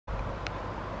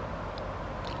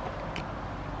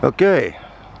Okay,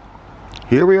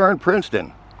 here we are in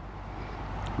Princeton.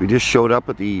 We just showed up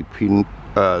at the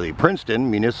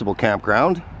Princeton Municipal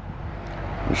Campground.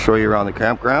 I'll show you around the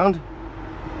campground.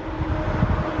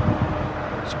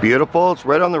 It's beautiful, it's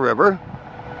right on the river.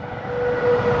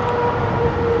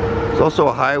 There's also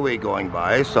a highway going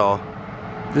by, so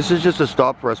this is just a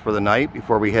stop for us for the night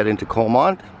before we head into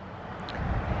Colmont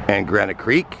and Granite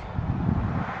Creek.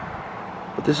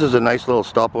 But this is a nice little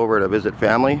stopover to visit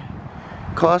family.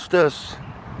 Cost us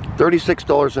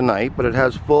 $36 a night, but it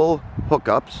has full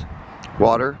hookups,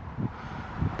 water,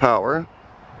 power,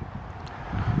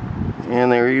 and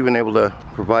they're even able to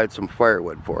provide some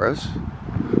firewood for us.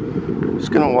 I'm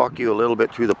just going to walk you a little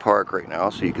bit through the park right now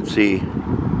so you can see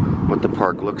what the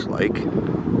park looks like.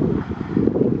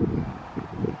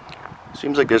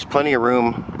 Seems like there's plenty of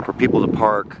room for people to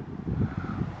park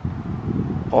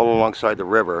all alongside the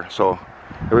river, so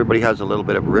everybody has a little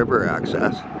bit of river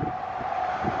access.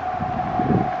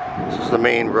 This is the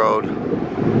main road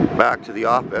back to the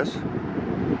office.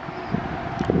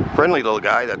 Friendly little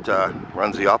guy that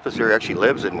runs the office here actually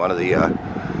lives in one of the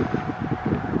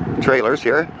trailers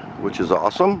here, which is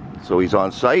awesome. So he's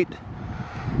on site.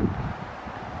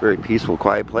 Very peaceful,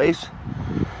 quiet place,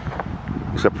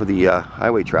 except for the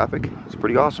highway traffic. It's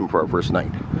pretty awesome for our first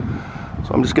night.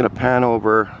 So I'm just going to pan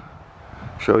over,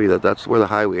 show you that that's where the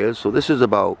highway is. So this is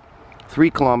about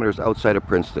 3 kilometers outside of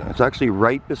Princeton. It's actually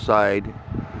right beside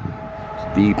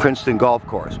the Princeton golf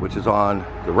course, which is on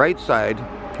the right side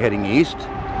heading east.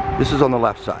 This is on the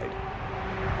left side,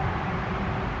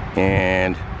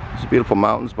 and there's beautiful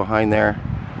mountains behind there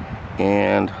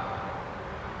and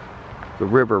the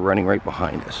river running right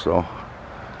behind us. So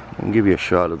I can give you a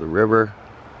shot of the river,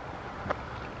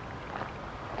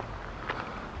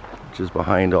 which is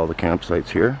behind all the campsites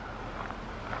here.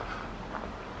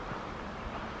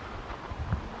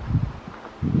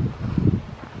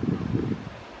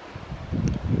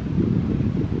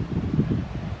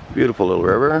 Beautiful little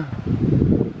river.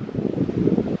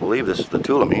 I believe this is the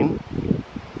Tulameen.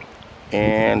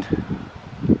 And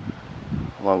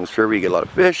along this river you get a lot of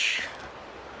fish.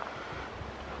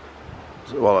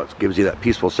 So, well, it gives you that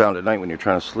peaceful sound at night when you're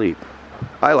trying to sleep.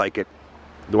 I like it.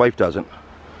 The wife doesn't,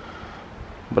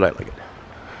 but I like it.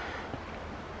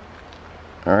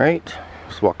 Alright,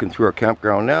 just walking through our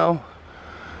campground now.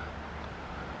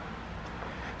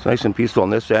 It's nice and peaceful on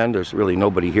this end. There's really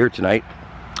nobody here tonight.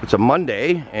 It's a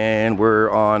Monday and we're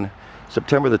on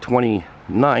September the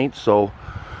 29th, so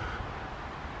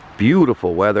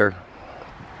beautiful weather.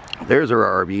 There's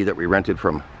our RV that we rented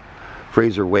from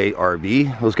Fraser Way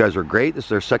RV. Those guys are great. This is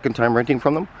their second time renting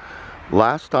from them.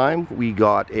 Last time we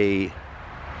got a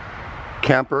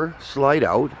camper slide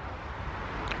out,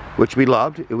 which we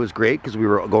loved. It was great because we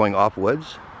were going off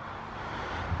woods.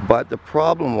 But the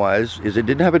problem is it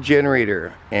didn't have a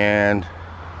generator, and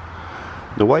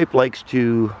the wife likes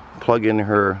to plug in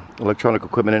her electronic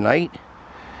equipment at night,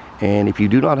 and if you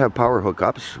do not have power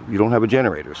hookups, you don't have a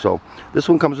generator. So this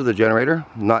one comes with a generator,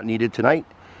 not needed tonight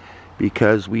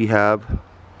because we have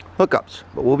hookups,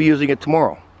 but we'll be using it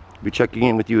tomorrow. We'll be checking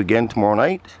in with you again tomorrow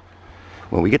night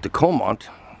when we get to Colmont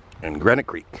and Granite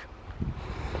Creek.